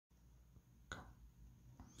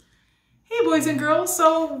Hey boys and girls,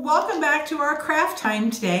 so welcome back to our craft time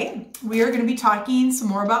today. We are going to be talking some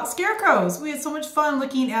more about scarecrows. We had so much fun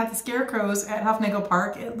looking at the scarecrows at Hufnagel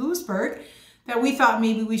Park at Lewisburg that we thought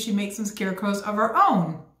maybe we should make some scarecrows of our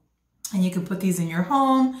own. And you can put these in your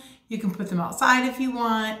home, you can put them outside if you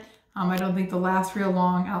want. I don't think they'll last real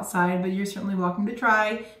long outside, but you're certainly welcome to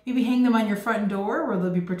try. Maybe hang them on your front door where they'll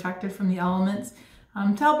be protected from the elements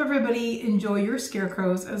to help everybody enjoy your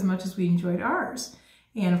scarecrows as much as we enjoyed ours.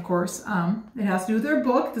 And of course, it has to do with their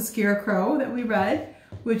book, The Scarecrow, that we read,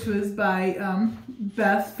 which was by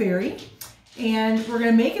Beth Ferry. And we're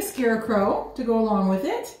going to make a scarecrow to go along with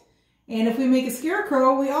it. And if we make a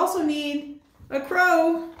scarecrow, we also need a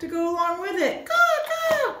crow to go along with it. Caw,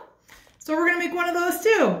 caw. So we're going to make one of those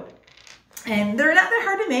too. And they're not that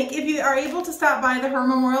hard to make. If you are able to stop by the Her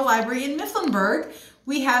Memorial Library in Mifflinburg,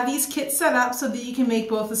 we have these kits set up so that you can make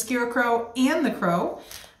both the scarecrow and the crow.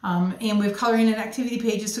 And we have coloring and activity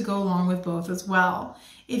pages to go along with both as well.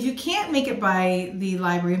 If you can't make it by the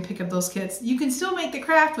library and pick up those kits, you can still make the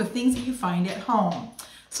craft with things that you find at home.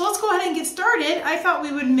 So let's go ahead and get started. I thought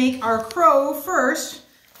we would make our crow first.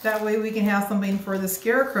 That way we can have something for the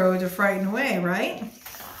scarecrow to frighten away, right?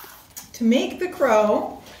 To make the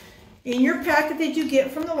crow, in your packet that you get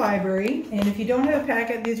from the library, and if you don't have a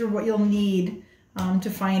packet, these are what you'll need to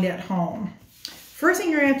find at home. First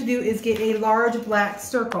thing you're going to have to do is get a large black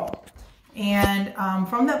circle. And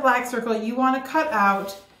from that black circle, you want to cut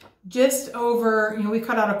out just over, we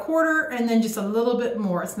cut out 1/4 and then just a little bit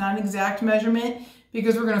more. It's not an exact measurement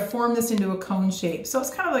because we're going to form this into a cone shape. So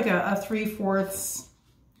it's kind of like a 3/4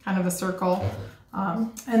 kind of a circle.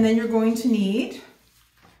 And then you're going to need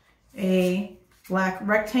a black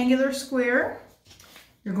rectangular square.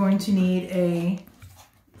 You're going to need a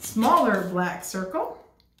smaller black circle.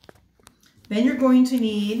 Then you're going to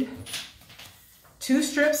need 2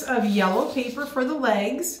 strips of yellow paper for the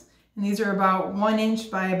legs. And these are about 1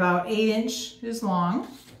 inch by about 8 inches long.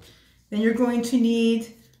 Then you're going to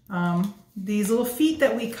need these little feet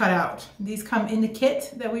that we cut out. These come in the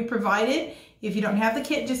kit that we provided. If you don't have the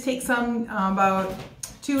kit, just take some about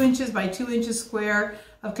 2 inches by 2 inches square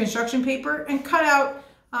of construction paper and cut out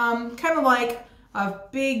kind of like a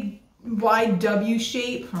big wide W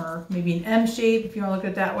shape, or maybe an M shape if you want to look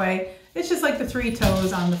at it that way. It's just like the 3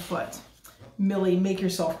 toes on the foot. Millie, make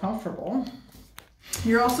yourself comfortable.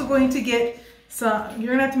 You're also going to get you're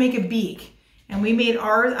going to have to make a beak. And we made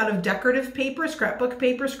ours out of decorative paper, scrapbook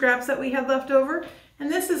paper scraps that we had left over.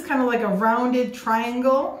 And this is kind of like a rounded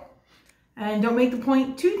triangle. And don't make the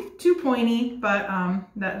point too pointy, but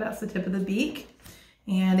that's the tip of the beak.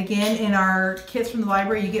 And again, in our kits from the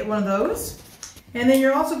library, you get one of those. And then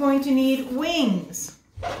you're also going to need wings.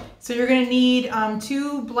 So you're going to need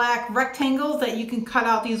 2 black rectangles that you can cut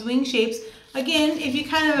out these wing shapes. Again, if you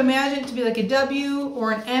kind of imagine it to be like a W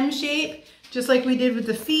or an M shape, just like we did with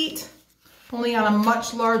the feet, only on a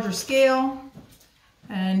much larger scale.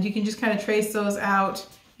 And you can just kind of trace those out,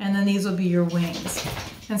 and then these will be your wings.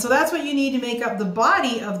 And so that's what you need to make up the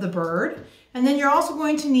body of the bird. And then you're also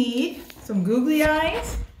going to need some googly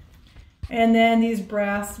eyes, and then these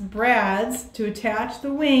brass brads to attach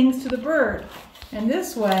the wings to the bird. And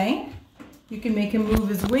this way, you can make him move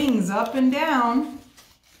his wings up and down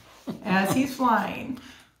as he's flying.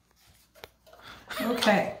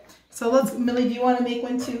 Okay, so Millie, do you want to make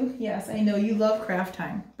one too? Yes, I know you love craft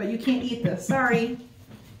time, but you can't eat this, sorry.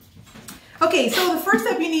 Okay, so the first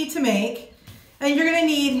step you need to make, and you're going to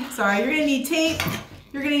need tape,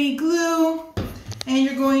 you're going to need glue, and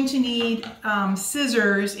you're going to need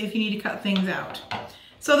scissors if you need to cut things out.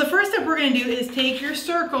 So the first step we're going to do is take your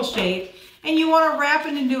circle shape, and you want to wrap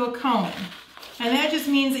it into a cone. And that just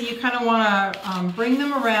means that you kind of want to bring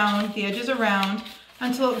them around, the edges around,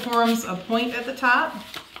 until it forms a point at the top,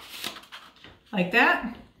 like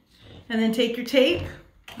that. And then take your tape.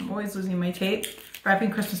 I'm always losing my tape. Wrapping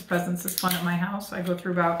Christmas presents is fun at my house. I go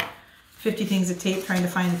through about 50 things of tape trying to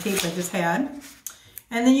find the tape I just had.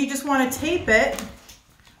 And then you just want to tape it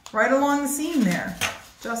right along the seam there,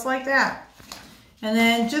 just like that. And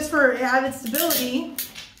then just for added stability,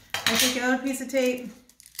 I take another piece of tape,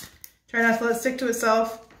 try not to let it stick to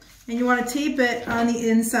itself, and you want to tape it on the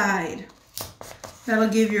inside. That'll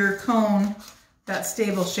give your cone that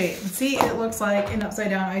stable shape. And see, it looks like an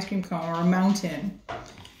upside down ice cream cone or a mountain.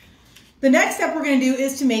 The next step we're going to do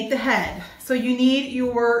is to make the head. So you need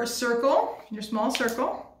your circle, your small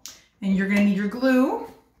circle, and you're going to need your glue,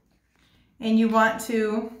 and you want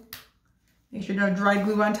to make sure you have dry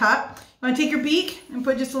glue on top. You want to take your beak and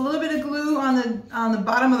put just a little bit of glue on the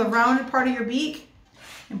bottom of the rounded part of your beak,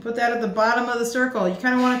 and put that at the bottom of the circle. You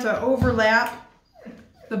kind of want it to overlap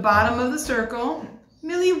the bottom of the circle.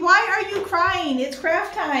 Millie, why are you crying? It's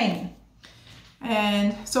craft time.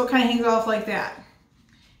 And so it kind of hangs off like that.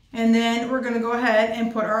 And then we're going to go ahead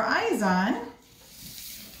and put our eyes on,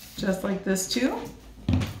 just like this too.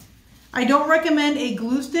 I don't recommend a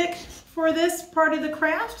glue stick for this part of the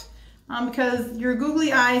craft because your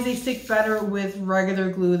googly eyes, they stick better with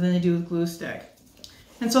regular glue than they do with glue stick.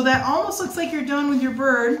 And so that almost looks like you're done with your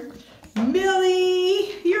bird.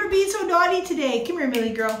 Millie, you're being so naughty today. Come here,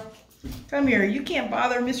 Millie girl. Come here. You can't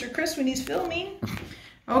bother Mr. Chris when he's filming.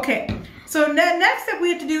 Okay, so next step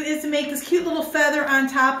we have to do is to make this cute little feather on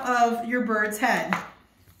top of your bird's head.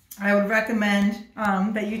 I would recommend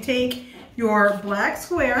that you take your black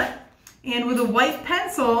square and with a white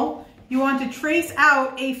pencil, you want to trace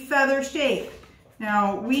out a feather shape.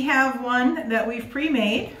 Now, we have one that we've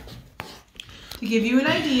pre-made to give you an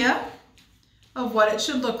idea of what it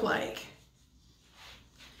should look like.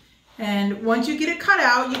 And once you get it cut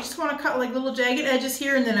out, you just want to cut like little jagged edges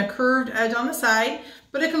here and then a curved edge on the side,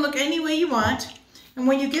 but it can look any way you want. And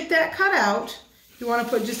when you get that cut out, you want to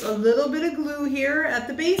put just a little bit of glue here at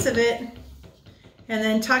the base of it and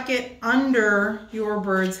then tuck it under your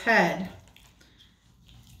bird's head.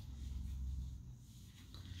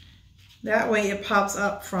 That way it pops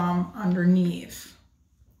up from underneath.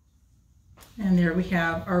 And there we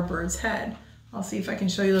have our bird's head. I'll see if I can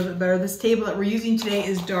show you a little bit better. This table that we're using today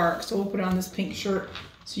is dark, so we'll put on this pink shirt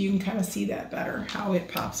so you can kind of see that better, how it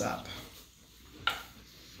pops up.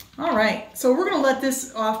 All right, so we're gonna let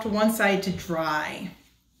this off to one side to dry.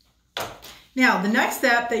 Now, the next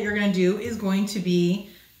step that you're gonna do is going to be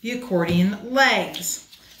the accordion legs.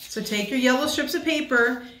 So take your yellow strips of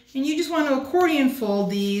paper and you just want to accordion fold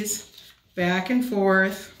these back and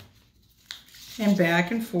forth and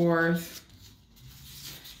back and forth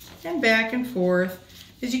and back and forth.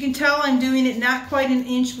 As you can tell, I'm doing it not quite an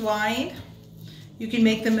inch wide. You can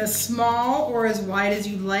make them as small or as wide as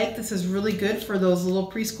you like. This is really good for those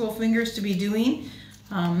little preschool fingers to be doing.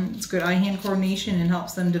 It's good eye-hand coordination and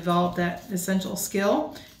helps them develop that essential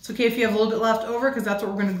skill. It's okay if you have a little bit left over because that's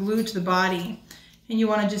what we're going to glue to the body. And you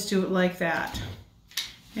want to just do it like that.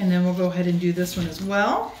 And then we'll go ahead and do this one as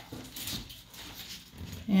well.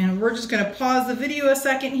 And we're just going to pause the video a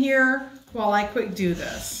second here while I quick do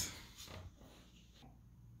this.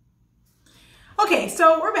 Okay,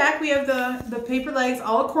 so we're back. We have the paper legs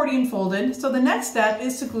all accordion folded. So the next step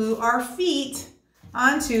is to glue our feet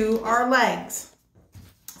onto our legs.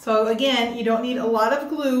 So again, you don't need a lot of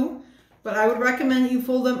glue, but I would recommend that you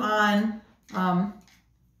fold them on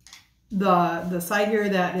the side here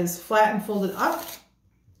that is flat and folded up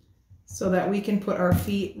so that we can put our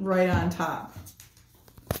feet right on top,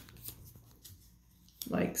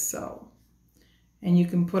 like so. And you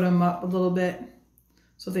can put them up a little bit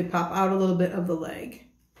so they pop out a little bit of the leg.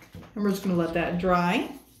 And we're just going to let that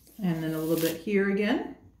dry. And then a little bit here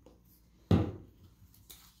again.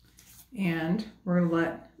 And we're going to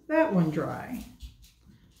let that one dry,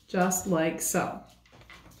 just like so.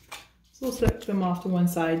 So we'll set them off to one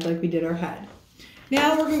side like we did our head.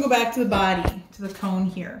 Now we're going to go back to the body, to the cone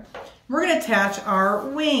here. We're going to attach our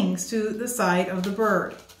wings to the side of the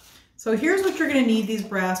bird. So here's what you're going to need these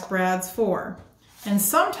brass brads for. And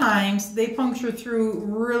sometimes they puncture through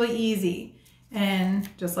really easy, and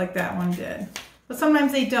just like that one did. But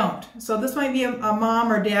sometimes they don't. So this might be a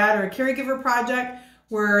mom or dad or a caregiver project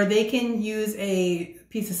where they can use a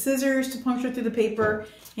piece of scissors to puncture through the paper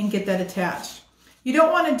and get that attached. You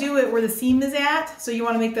don't want to do it where the seam is at, so you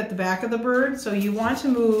want to make that the back of the bird. So you want to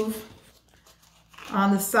move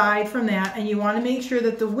on the side from that, and you want to make sure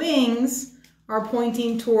that the wings are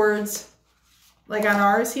pointing towards, like on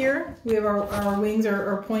ours here, we have our wings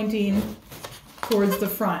are pointing towards the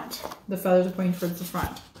front. The feathers are pointing towards the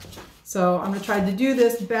front. So I'm going to try to do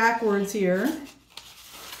this backwards here.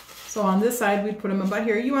 So on this side, we put them about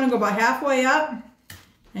here. You want to go about halfway up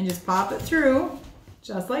and just pop it through,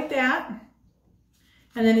 just like that.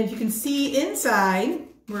 And then if you can see inside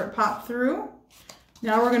where it popped through,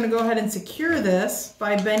 now we're going to go ahead and secure this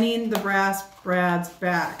by bending the brass brads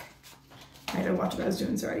back. I had to watch what I was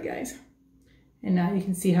doing, sorry guys. And now you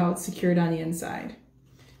can see how it's secured on the inside.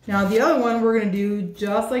 Now the other one we're going to do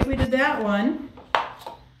just like we did that one.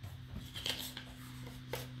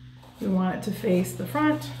 We want it to face the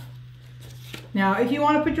front. Now if you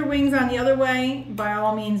want to put your wings on the other way, by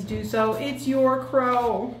all means do so. It's your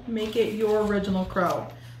crow. Make it your original crow.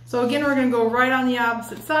 So again, we're going to go right on the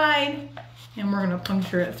opposite side and we're going to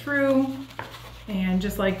puncture it through. And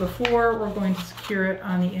just like before, we're going to secure it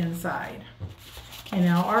on the inside. And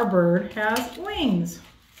now our bird has wings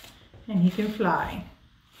and he can fly.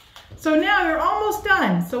 So now you're almost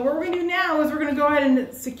done. So what we're going to do now is we're going to go ahead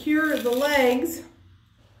and secure the legs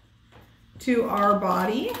to our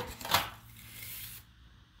body,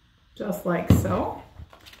 just like so.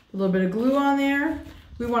 A little bit of glue on there.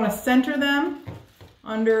 We want to center them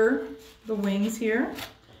under the wings here.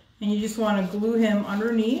 And you just want to glue him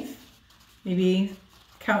underneath. Maybe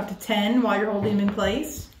count to 10 while you're holding him in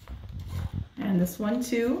place. And this one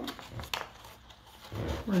too.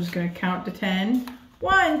 We're just going to count to 10.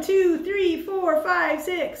 1, 2, 3, 4, 5,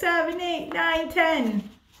 6, 7, 8, 9, 10.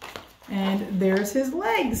 And there's his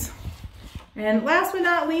legs. And last but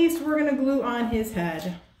not least, we're going to glue on his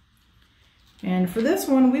head. And for this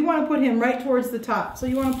one, we want to put him right towards the top. So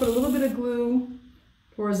you want to put a little bit of glue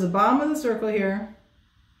towards the bottom of the circle here.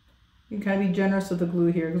 You can kind of be generous with the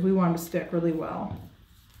glue here because we want him to stick really well.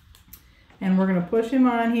 And we're going to push him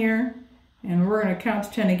on here. And we're going to count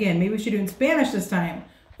to 10 again. Maybe we should do it in Spanish this time.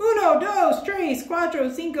 1, 2, 3, 4,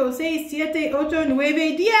 5, 6, 7, 8, 9,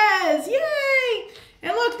 10. Yay!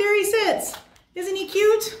 And look, there he sits. Isn't he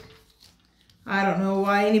cute? I don't know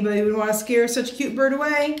why anybody would want to scare such a cute bird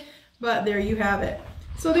away, but there you have it.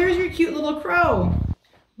 So there's your cute little crow.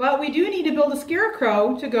 But we do need to build a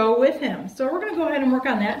scarecrow to go with him. So we're going to go ahead and work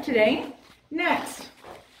on that today. Next,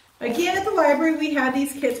 again at the library we had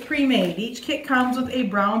these kits pre-made. Each kit comes with a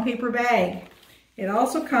brown paper bag. It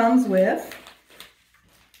also comes with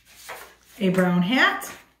a brown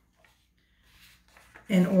hat,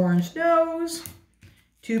 an orange nose,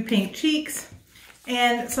 2 pink cheeks,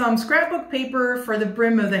 and some scrapbook paper for the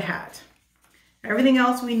brim of the hat. Everything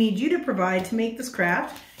else we need you to provide to make this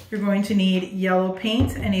craft. You're going to need yellow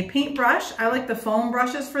paint and a paintbrush. I like the foam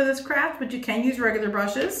brushes for this craft, but you can use regular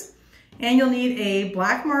brushes. And you'll need a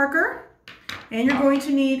black marker, and you're going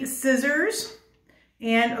to need scissors,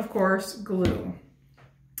 and of course glue.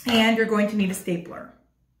 And you're going to need a stapler.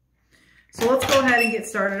 So let's go ahead and get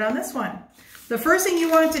started on this one. The first thing you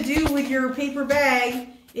want to do with your paper bag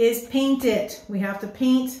is paint it. We have to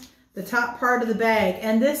paint the top part of the bag,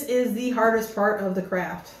 and this is the hardest part of the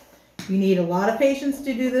craft. You need a lot of patience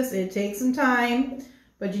to do this. It takes some time,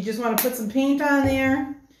 but you just want to put some paint on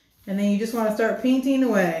there, and then you just want to start painting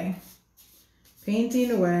away.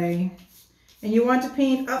 Painting away. And you want to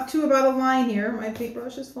paint up to about a line here. My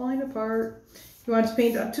paintbrush is falling apart. You want to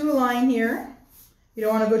paint up to a line here. You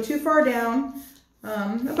don't want to go too far down.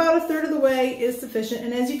 About 1/3 of the way is sufficient.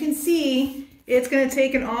 And as you can see, it's going to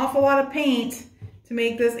take an awful lot of paint to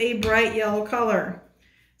make this a bright yellow color.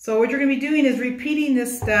 So what you're going to be doing is repeating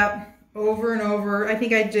this step over and over. I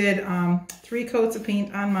think I did 3 coats of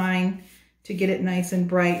paint on mine to get it nice and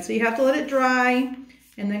bright. So you have to let it dry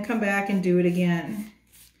and then come back and do it again.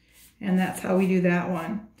 And that's how we do that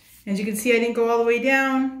one. As you can see, I didn't go all the way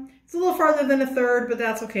down. It's a little farther than 1/3, but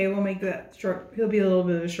that's okay. We'll make that short. He'll be a little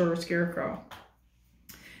bit of a shorter scarecrow.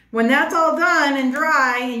 When that's all done and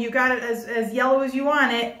dry and you got it as yellow as you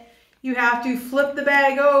want it, you have to flip the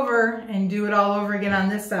bag over and do it all over again on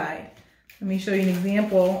this side. Let me show you an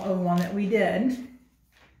example of one that we did.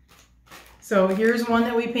 So here's one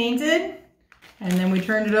that we painted, and then we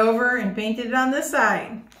turned it over and painted it on this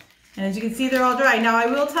side. And as you can see, they're all dry. Now I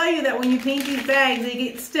will tell you that when you paint these bags, they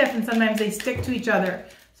get stiff and sometimes they stick to each other.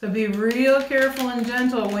 So be real careful and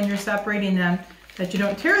gentle when you're separating them, that you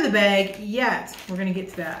don't tear the bag yet. We're gonna get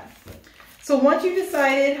to that. So once you've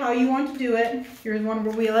decided how you want to do it, here's one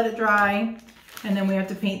where we let it dry, and then we have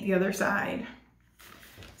to paint the other side.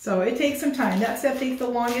 So it takes some time. That step takes the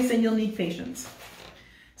longest, and you'll need patience.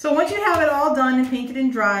 So once you have it all done and painted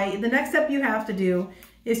and dry, the next step you have to do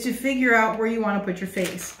is to figure out where you want to put your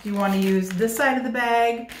face. Do you want to use this side of the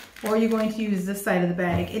bag, or are you going to use this side of the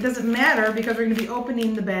bag? It doesn't matter because we're going to be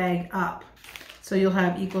opening the bag up. So you'll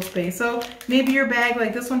have equal space. So maybe your bag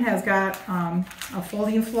like this one has got a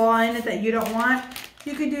folding flaw in it that you don't want.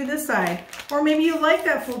 You could do this side. Or maybe you like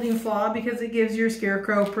that folding flaw because it gives your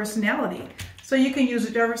scarecrow personality. So you can use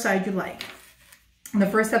whichever side you like. And the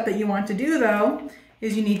first step that you want to do though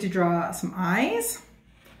is you need to draw some eyes,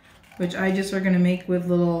 which I just are going to make with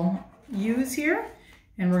little U's here.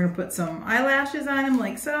 And we're going to put some eyelashes on him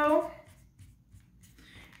like so.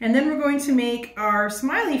 And then we're going to make our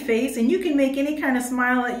smiley face, and you can make any kind of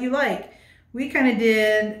smile that you like. We kind of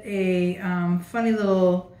did a funny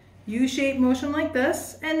little U-shaped motion like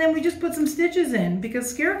this, and then we just put some stitches in because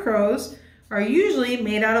scarecrows are usually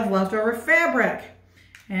made out of leftover fabric.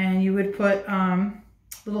 And you would put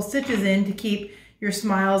little stitches in to keep your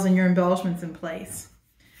smiles and your embellishments in place.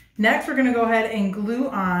 Next, we're gonna go ahead and glue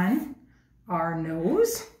on our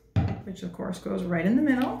nose, which of course goes right in the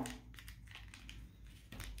middle.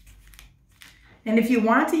 And if you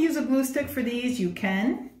want to use a glue stick for these, you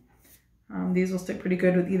can. These will stick pretty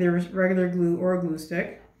good with either regular glue or a glue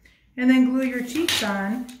stick. And then glue your cheeks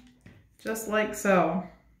on, just like so.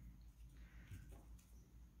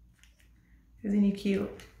 Isn't he cute?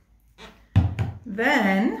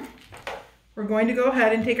 Then we're going to go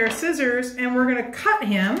ahead and take our scissors and we're going to cut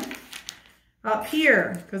him up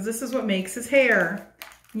here because this is what makes his hair.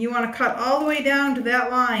 And you want to cut all the way down to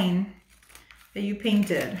that line that you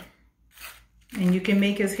painted. And you can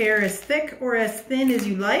make his hair as thick or as thin as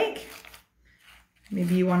you like.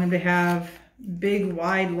 Maybe you want him to have big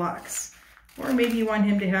wide locks, or maybe you want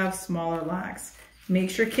him to have smaller locks. Make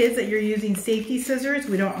sure, kids, that you're using safety scissors.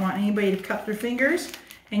 We don't want anybody to cut their fingers.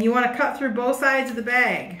 And you want to cut through both sides of the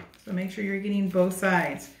bag. So make sure you're getting both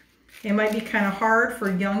sides. It might be kind of hard for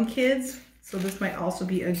young kids, so this might also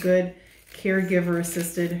be a good caregiver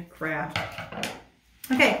assisted craft.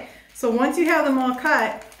 Okay, so once you have them all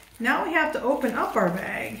cut, now we have to open up our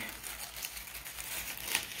bag.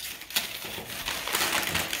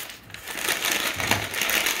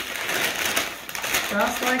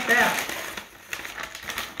 Just like that.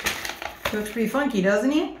 Looks pretty funky,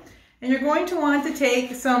 doesn't he? And you're going to want to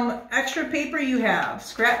take some extra paper you have,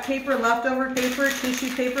 scrap paper, leftover paper,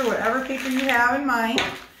 tissue paper, whatever paper you have in mind,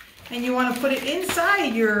 and you want to put it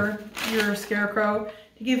inside your scarecrow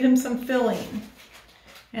to give him some filling.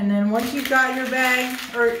 And then once you've got your bag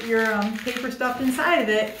or your paper stuffed inside of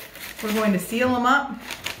it, we're going to seal them up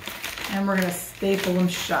and we're going to staple them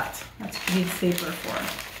shut. That's what you need stapler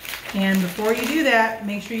for. And before you do that,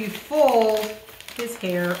 make sure you fold his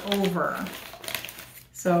hair over.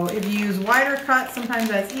 So if you use wider cuts, sometimes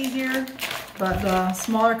that's easier, but the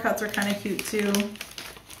smaller cuts are kind of cute too.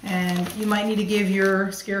 And you might need to give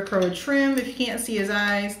your scarecrow a trim if you can't see his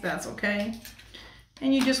eyes, that's okay.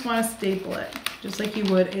 And you just want to staple it, just like you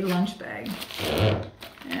would a lunch bag.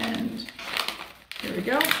 And here we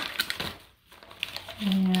go.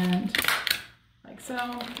 And like so,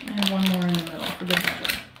 and one more in the middle for good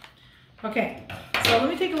measure. Okay, so let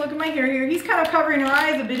me take a look at my hair here. He's kind of covering our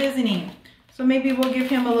eyes a bit, isn't he? So maybe we'll give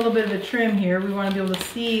him a little bit of a trim here. We want to be able to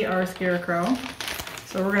see our scarecrow.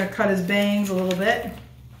 So we're going to cut his bangs a little bit.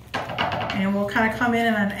 And we'll kind of come in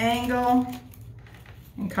at an angle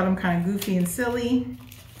and cut him kind of goofy and silly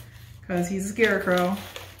because he's a scarecrow.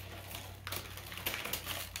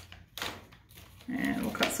 And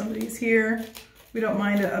we'll cut some of these here. We don't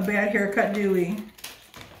mind a bad haircut, do we?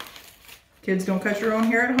 Kids, don't cut your own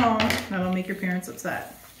hair at home. That'll make your parents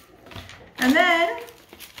upset. And then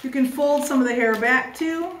you can fold some of the hair back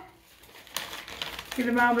too. Get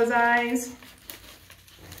him out of his eyes.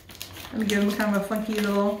 And give him kind of a funky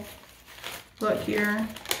little look here.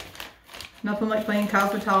 Nothing like playing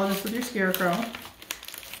cosmetologist with your scarecrow.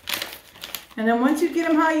 And then once you get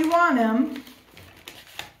him how you want him,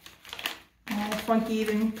 all funky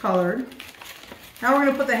and colored, now we're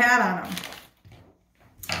going to put the hat on him.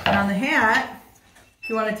 And on the hat,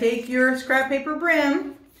 you want to take your scrap paper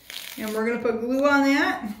brim, and we're going to put glue on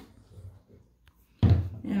that.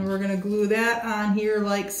 And we're going to glue that on here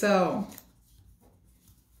like so.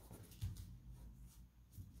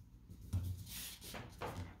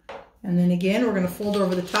 And then again, we're going to fold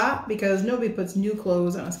over the top because nobody puts new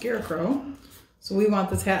clothes on a scarecrow. So we want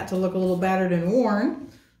this hat to look a little battered and worn.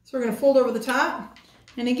 So we're going to fold over the top.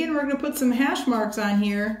 And again, we're going to put some hash marks on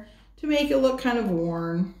here to make it look kind of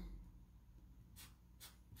worn.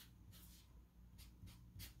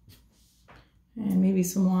 And maybe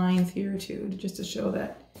some lines here too, just to show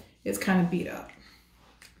that it's kind of beat up.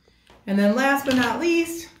 And then last but not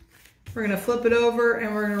least, we're going to flip it over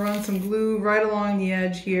and we're going to run some glue right along the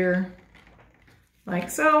edge here, like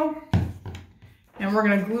so. And we're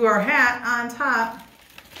going to glue our hat on top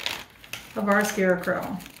of our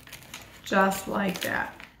scarecrow, just like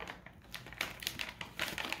that.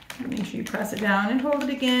 Make sure you press it down and hold it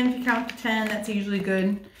again. If you count to 10, that's usually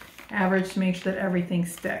good average to make sure that everything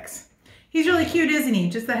sticks. He's really cute, isn't he?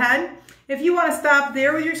 Just the head. If you want to stop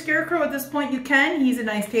there with your scarecrow at this point, you can. He's a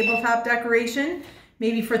nice tabletop decoration.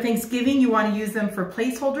 Maybe for Thanksgiving, you want to use them for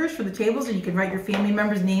placeholders for the tables, and you can write your family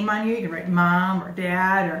member's name on here. You can write mom or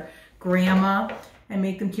dad or grandma and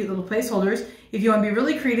make them cute little placeholders. If you want to be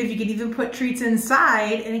really creative, you can even put treats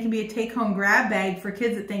inside, and it can be a take-home grab bag for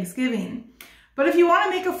kids at Thanksgiving. But if you want to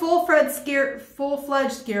make a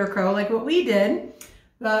full-fledged scarecrow like what we did,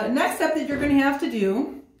 the next step that you're going to have to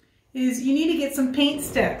do is you need to get some paint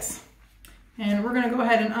sticks. And we're going to go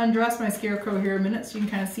ahead and undress my scarecrow here a minute so you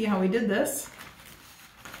can kind of see how we did this.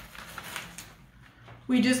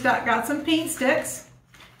 We just got some paint sticks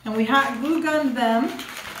and we hot glue gunned them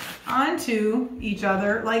onto each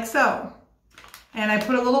other like so. And I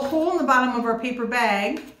put a little hole in the bottom of our paper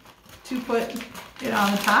bag to put it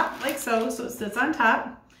on the top like so, so it sits on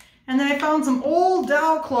top. And then I found some old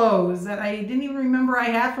doll clothes that I didn't even remember I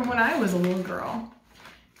had from when I was a little girl.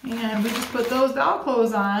 And we just put those doll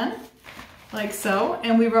clothes on like so,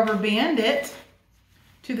 and we rubber band it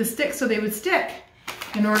to the stick so they would stick.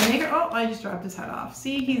 in order to make it. Oh, I just dropped his head off.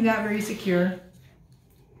 See, he's not very secure.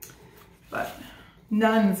 But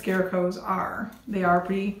none of the Scarecrows are. They are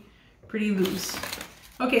pretty loose.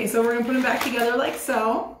 Okay, so we're gonna put him back together like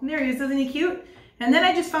so. And there he is, isn't he cute? And then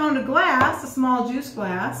I just found a glass, a small juice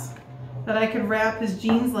glass, that I could wrap his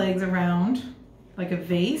jeans legs around like a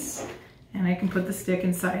vase. And I can put the stick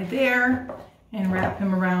inside there and wrap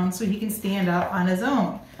him around so he can stand up on his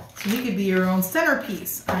own. So he could be your own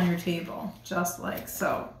centerpiece on your table, just like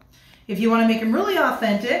so. If you wanna make him really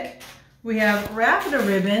authentic, we have raffia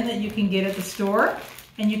ribbon that you can get at the store.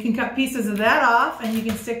 And you can cut pieces of that off and you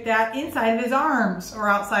can stick that inside of his arms or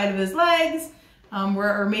outside of his legs,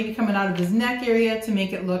 or maybe coming out of his neck area to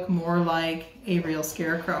make it look more like a real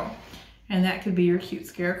scarecrow. And that could be your cute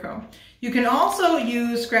scarecrow. You can also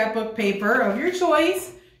use scrapbook paper of your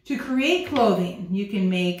choice to create clothing. You can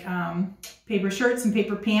make paper shirts and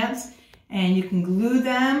paper pants, and you can glue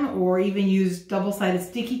them or even use double-sided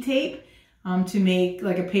sticky tape to make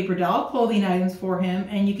like a paper doll clothing items for him,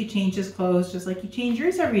 and you could change his clothes just like you change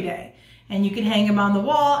yours every day. And you can hang him on the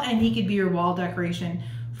wall and he could be your wall decoration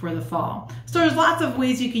for the fall. So there's lots of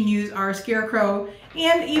ways you can use our scarecrow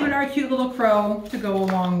and even our cute little crow to go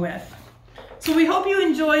along with. So we hope you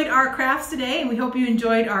enjoyed our crafts today, and we hope you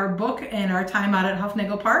enjoyed our book and our time out at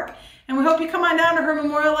Hufnagel Park. And we hope you come on down to her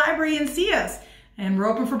Memorial Library and see us. And we're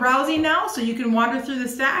open for browsing now, so you can wander through the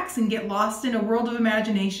stacks and get lost in a world of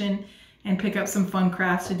imagination and pick up some fun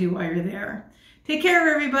crafts to do while you're there. Take care,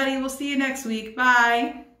 everybody. We'll see you next week.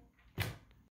 Bye.